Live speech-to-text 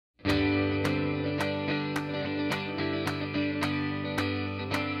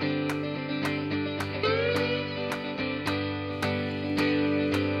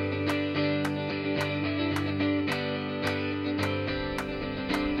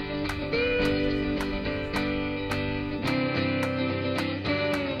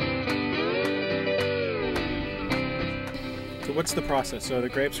So what's the process? So the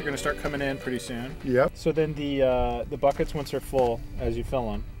grapes are going to start coming in pretty soon. Yep. So then the buckets, once they're full, as you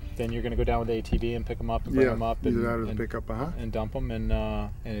fill them, then you're going to go down with the ATV and pick them up and bring them up either that or the pickup, and dump them, and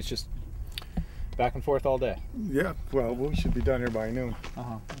it's just back and forth all day. Yeah. Well, we should be done here by noon.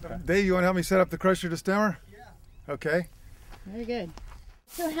 Okay. Dave, you want to help me set up the crusher to stemmer? Yeah. Okay. Very good.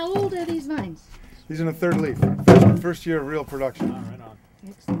 So how old are these vines? These are in the third leaf. First year of real production. Oh, right on.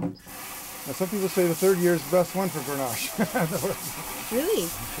 Excellent. Now, some people say the third year is the best one for grenache. Really?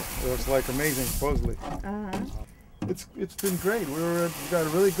 It looks like amazing, supposedly. Uh-huh. It's been great. We've got a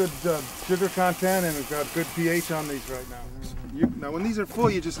really good sugar content, and we've got good pH on these right now. Now, when these are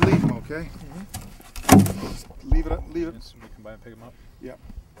full, you just leave them, okay? Just leave it. Yes, we can buy and pick them up. Yeah.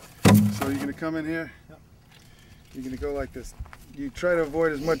 So you're going to come in here. Yep. You're going to go like this. You try to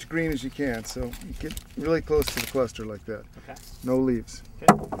avoid as much green as you can, so you get really close to the cluster like that. Okay. No leaves.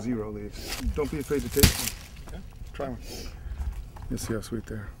 Okay. 0 leaves. Don't be afraid to taste them. Okay. Try one. You'll see how sweet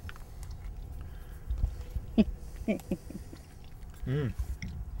they are.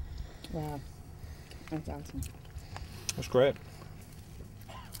 Wow. That's awesome. That's great.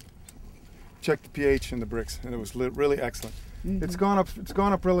 Check the pH in the bricks, and it was really excellent. It's gone up. It's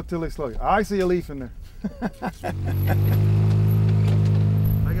gone up relatively slowly. I see a leaf in there.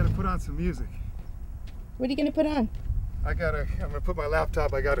 I got to put on some music. What are you going to put on? I'm going to put my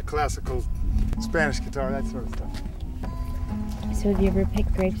laptop. I got a classical Spanish guitar, that sort of stuff. So have you ever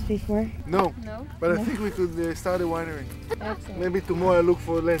picked grapes before? No. No? But I think we could start a winery. Excellent. Maybe tomorrow I look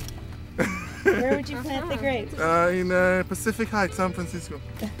for land. Where would you plant the grapes? In Pacific Heights, San Francisco.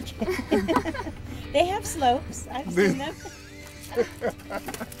 Okay. They have slopes. I've seen them.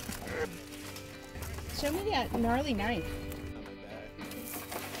 Show me that gnarly knife.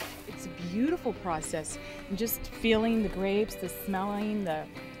 It's a beautiful process. And just feeling the grapes, the smelling, the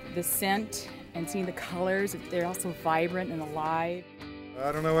scent, and seeing the colors. They're also vibrant and alive.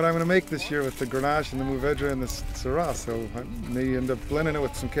 I don't know what I'm going to make this year with the grenache and the mourvedre and the syrah, so I may end up blending it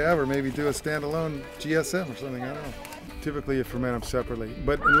with some cab, or maybe do a standalone GSM or something, I don't know. Typically you ferment them separately,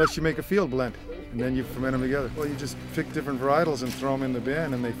 but unless you make a field blend and then you ferment them together. Well, you just pick different varietals and throw them in the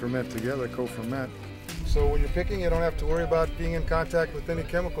bin and they ferment together, co-ferment. So when you're picking, you don't have to worry about being in contact with any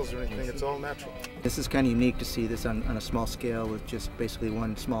chemicals or anything, it's all natural. This is kind of unique to see this on a small scale with just basically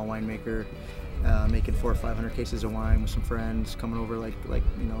one small winemaker making 400 or 500 cases of wine with some friends, coming over like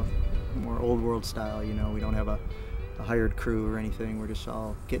you know, more old world style. You know, we don't have a hired crew or anything. We're just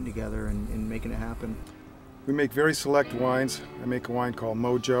all getting together and making it happen. We make very select wines. I make a wine called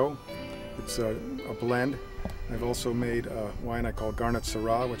Mojo. It's a blend. I've also made a wine I call Garnet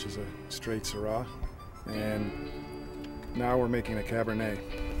Syrah, which is a straight Syrah. And now we're making a Cabernet.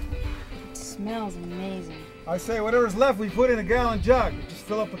 It smells amazing. I say whatever's left we put in a gallon jug. We just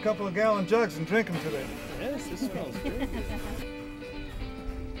fill up a couple of gallon jugs and drink them today. Yes, this smells good.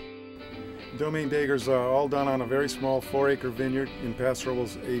 Domaine Degher's all done on a very small 4-acre vineyard in Paso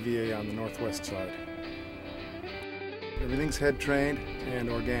Robles, AVA on the northwest side. Everything's head trained and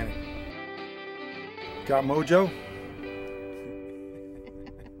organic. Got Mojo?